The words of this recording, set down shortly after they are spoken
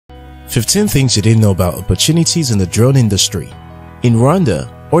15 things you didn't know about opportunities in the drone industry. In Rwanda,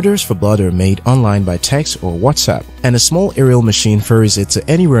 orders for blood are made online by text or WhatsApp, and a small aerial machine ferries it to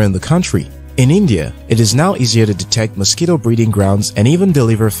anywhere in the country. In India, it is now easier to detect mosquito breeding grounds and even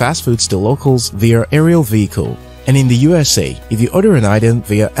deliver fast foods to locals via aerial vehicle. And in the USA, if you order an item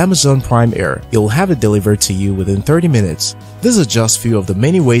via Amazon Prime Air, you'll have it delivered to you within 30 minutes. These are just few of the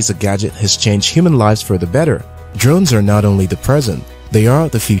many ways a gadget has changed human lives for the better. Drones are not only the present, they are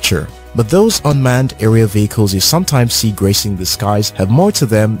the future. But those unmanned aerial vehicles you sometimes see gracing the skies have more to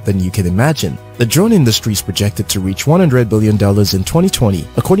them than you can imagine. The drone industry is projected to reach $100 billion in 2020,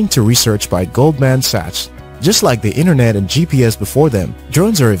 according to research by Goldman Sachs. Just like the internet and GPS before them,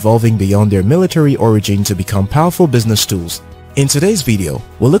 drones are evolving beyond their military origin to become powerful business tools. In today's video,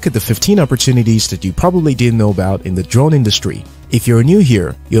 we'll look at the 15 opportunities that you probably didn't know about in the drone industry. If you're new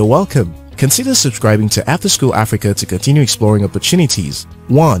here, you're welcome. Consider subscribing to After School Africa to continue exploring opportunities.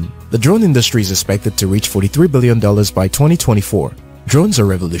 1. The drone industry is expected to reach $43 billion by 2024. Drones are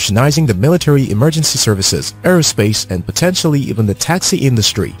revolutionizing the military, emergency services, aerospace, and potentially even the taxi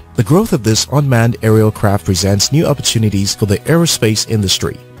industry. The growth of this unmanned aerial craft presents new opportunities for the aerospace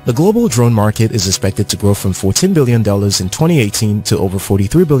industry. The global drone market is expected to grow from $14 billion in 2018 to over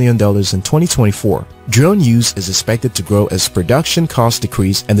 $43 billion in 2024. Drone use is expected to grow as production costs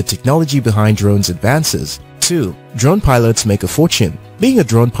decrease and the technology behind drones advances. 2. Drone pilots make a fortune. Being a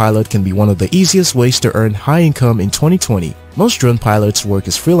drone pilot can be one of the easiest ways to earn high income in 2020. Most drone pilots work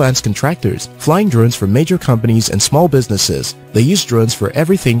as freelance contractors, flying drones for major companies and small businesses. They use drones for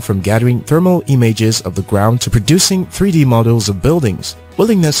everything from gathering thermal images of the ground to producing 3D models of buildings.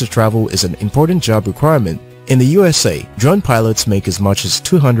 Willingness to travel is an important job requirement. In the USA, drone pilots make as much as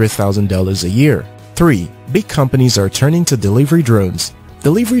 $200,000 a year. 3. Big companies are turning to delivery drones.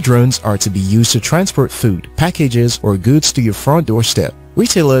 Delivery drones are to be used to transport food, packages, or goods to your front doorstep.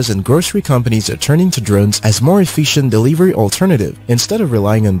 Retailers and grocery companies are turning to drones as more efficient delivery alternative instead of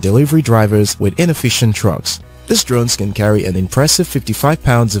relying on delivery drivers with inefficient trucks. These drones can carry an impressive 55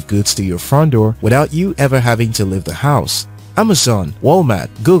 pounds of goods to your front door without you ever having to leave the house. Amazon, Walmart,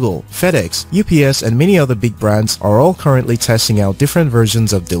 Google, FedEx, UPS, and many other big brands are all currently testing out different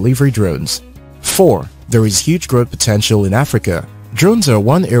versions of delivery drones. 4. There is huge growth potential in Africa. Drones are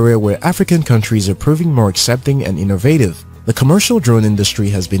one area where African countries are proving more accepting and innovative. The commercial drone industry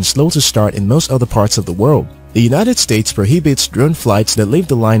has been slow to start in most other parts of the world. The United States prohibits drone flights that leave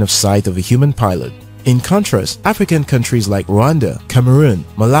the line of sight of a human pilot. In contrast, African countries like Rwanda, Cameroon,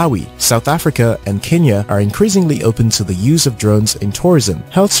 Malawi, South Africa, and Kenya are increasingly open to the use of drones in tourism,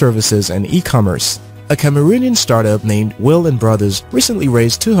 health services, and e-commerce. A Cameroonian startup named Will & Brothers recently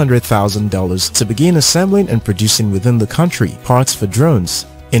raised $200,000 to begin assembling and producing within the country parts for drones.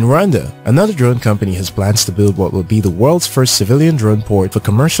 In Rwanda, another drone company has plans to build what will be the world's first civilian drone port for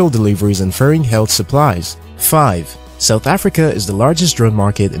commercial deliveries and ferrying health supplies. 5. South Africa is the largest drone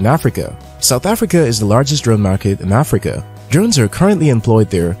market in Africa. South Africa is the largest drone market in Africa. Drones are currently employed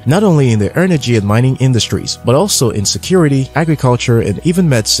there not only in the energy and mining industries, but also in security, agriculture, and even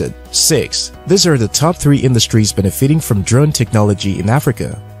medicine. 6. These are the top 3 industries benefiting from drone technology in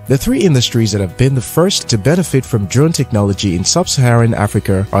Africa. The 3 industries that have been the first to benefit from drone technology in sub-Saharan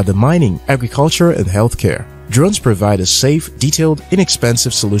Africa are the mining, agriculture, and healthcare. Drones provide a safe, detailed,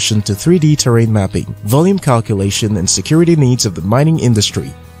 inexpensive solution to 3D terrain mapping, volume calculation, and security needs of the mining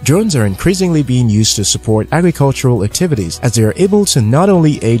industry. Drones are increasingly being used to support agricultural activities as they are able to not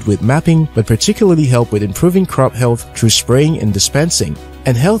only aid with mapping but particularly help with improving crop health through spraying and dispensing.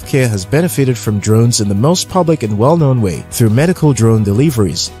 And healthcare has benefited from drones in the most public and well-known way through medical drone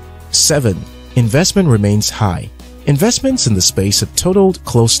deliveries. 7. Investment remains high. Investments in the space have totaled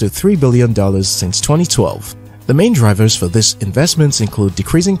close to $3 billion since 2012. The main drivers for these investments include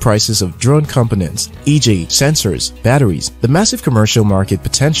decreasing prices of drone components, e.g. sensors, batteries, the massive commercial market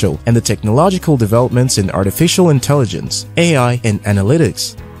potential, and the technological developments in artificial intelligence, AI, and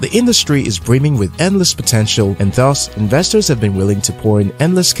analytics. The industry is brimming with endless potential, and thus investors have been willing to pour in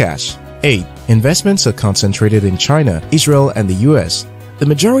endless cash. 8. Investments are concentrated in China, Israel, and the US. The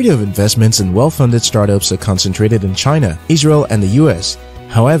majority of investments in well-funded startups are concentrated in China, Israel, and the US.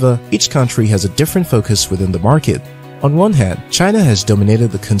 However, each country has a different focus within the market. On one hand, China has dominated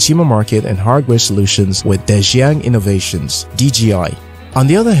the consumer market and hardware solutions with Dejiang Innovations, DGI. On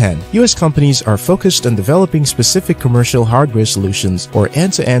the other hand, US companies are focused on developing specific commercial hardware solutions or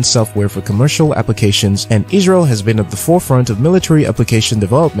end-to-end software for commercial applications, and Israel has been at the forefront of military application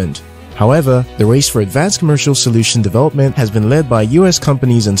development. However, the race for advanced commercial solution development has been led by US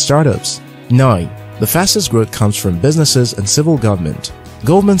companies and startups. 9. The fastest growth comes from businesses and civil government.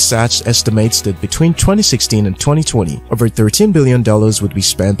 Goldman Sachs estimates that between 2016 and 2020, over $13 billion would be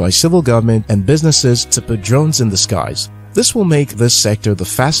spent by civil government and businesses to put drones in the skies. This will make this sector the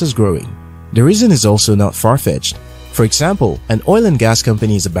fastest growing. The reason is also not far-fetched. For example, an oil and gas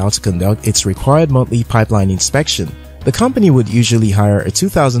company is about to conduct its required monthly pipeline inspection. The company would usually hire a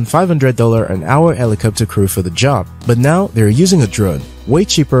 $2,500 an hour helicopter crew for the job, but now they're using a drone, way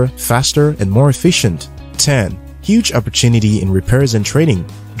cheaper, faster, and more efficient. 10. Huge opportunity in repairs and training.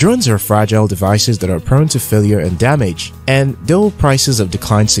 Drones are fragile devices that are prone to failure and damage, and though prices have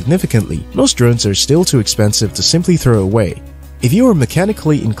declined significantly, most drones are still too expensive to simply throw away. If you are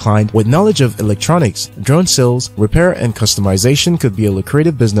mechanically inclined with knowledge of electronics, drone sales, repair, and customization could be a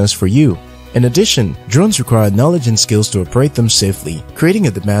lucrative business for you. In addition, drones require knowledge and skills to operate them safely, creating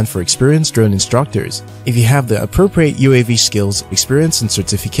a demand for experienced drone instructors. If you have the appropriate UAV skills, experience, and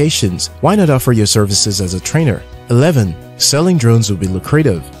certifications, why not offer your services as a trainer? 11. Selling drones will be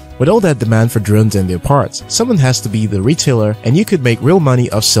lucrative. With all that demand for drones and their parts, someone has to be the retailer, and you could make real money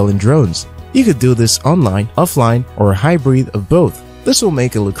off selling drones. You could do this online, offline, or a hybrid of both. This will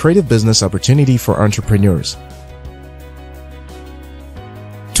make a lucrative business opportunity for entrepreneurs.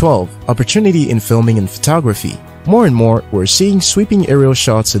 12. Opportunity in filming and photography. More and more, we're seeing sweeping aerial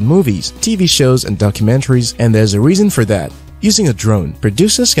shots in movies, TV shows, and documentaries, and there's a reason for that. Using a drone,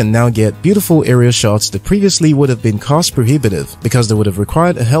 producers can now get beautiful aerial shots that previously would have been cost prohibitive because they would have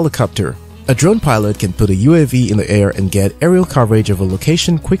required a helicopter. A drone pilot can put a UAV in the air and get aerial coverage of a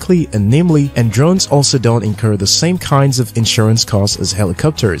location quickly and nimbly, and drones also don't incur the same kinds of insurance costs as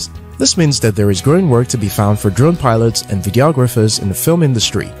helicopters. This means that there is growing work to be found for drone pilots and videographers in the film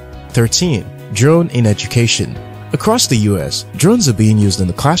industry. 13. Drone in education. Across the US, drones are being used in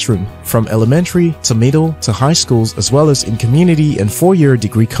the classroom, from elementary to middle to high schools, as well as in community and four-year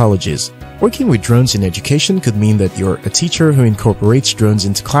degree colleges. Working with drones in education could mean that you're a teacher who incorporates drones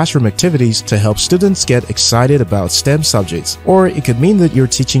into classroom activities to help students get excited about STEM subjects, or it could mean that you're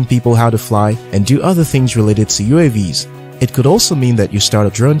teaching people how to fly and do other things related to UAVs. It could also mean that you start a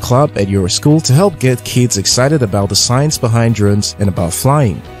drone club at your school to help get kids excited about the science behind drones and about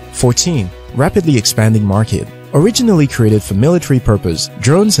flying. 14. Rapidly expanding market. Originally created for military purpose,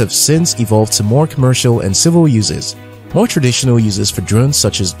 drones have since evolved to more commercial and civil uses. More traditional uses for drones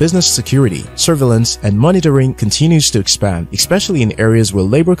such as business security, surveillance, and monitoring continues to expand, especially in areas where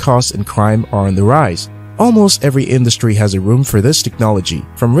labor costs and crime are on the rise. Almost every industry has a room for this technology,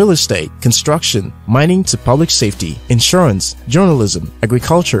 from real estate, construction, mining to public safety, insurance, journalism,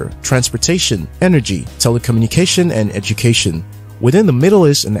 agriculture, transportation, energy, telecommunication, and education. Within the Middle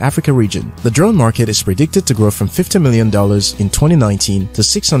East and Africa region, the drone market is predicted to grow from $50 million in 2019 to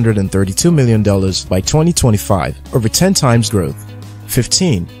 $632 million by 2025, over 10 times growth.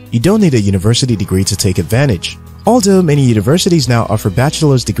 15. You don't need a university degree to take advantage. Although many universities now offer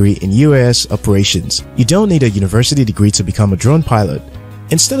bachelor's degree in UAS operations, you don't need a university degree to become a drone pilot.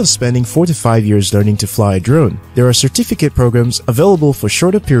 Instead of spending 4 to 5 years learning to fly a drone, there are certificate programs available for a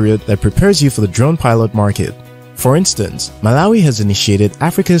shorter period that prepares you for the drone pilot market. For instance, Malawi has initiated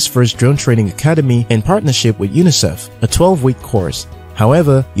Africa's first drone training academy in partnership with UNICEF, a 12-week course.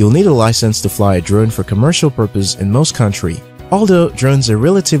 However, you'll need a license to fly a drone for commercial purpose in most countries. Although drones are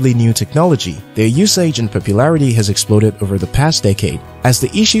relatively new technology, their usage and popularity has exploded over the past decade. As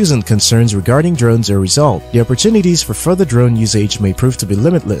the issues and concerns regarding drones are resolved, the opportunities for further drone usage may prove to be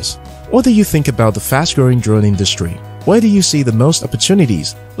limitless. What do you think about the fast-growing drone industry? Where do you see the most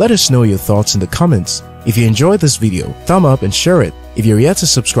opportunities? Let us know your thoughts in the comments. If you enjoyed this video, thumb up and share it. If you're yet to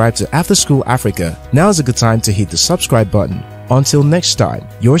subscribe to After School Africa, now is a good time to hit the subscribe button. Until next time,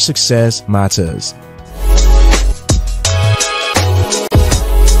 your success matters.